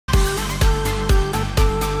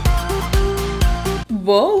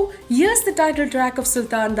Whoa, here's the title track of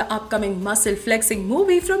Sultan, the upcoming muscle-flexing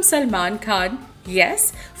movie from Salman Khan.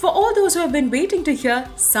 Yes, for all those who have been waiting to hear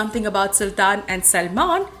something about Sultan and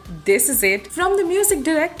Salman, this is it from the music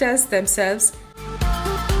directors themselves.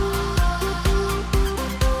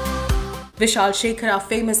 Vishal Shekhar are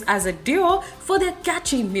famous as a duo for their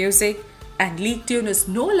catchy music, and lead tune is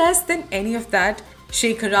no less than any of that.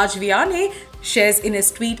 Shekhar Rajviani shares in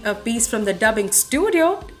his tweet a piece from the dubbing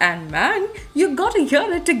studio, and man, you gotta hear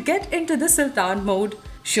it to get into the Sultan mode.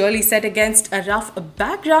 Surely set against a rough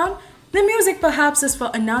background, the music perhaps is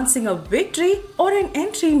for announcing a victory or an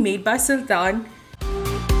entry made by Sultan.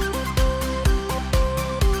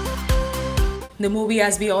 The movie,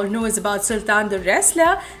 as we all know, is about Sultan the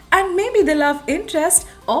wrestler and maybe the love interest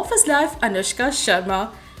of his life, Anushka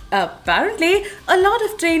Sharma. Apparently, a lot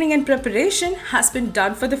of training and preparation has been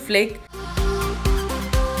done for the flick.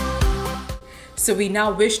 So we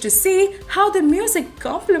now wish to see how the music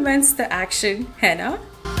complements the action, है ना?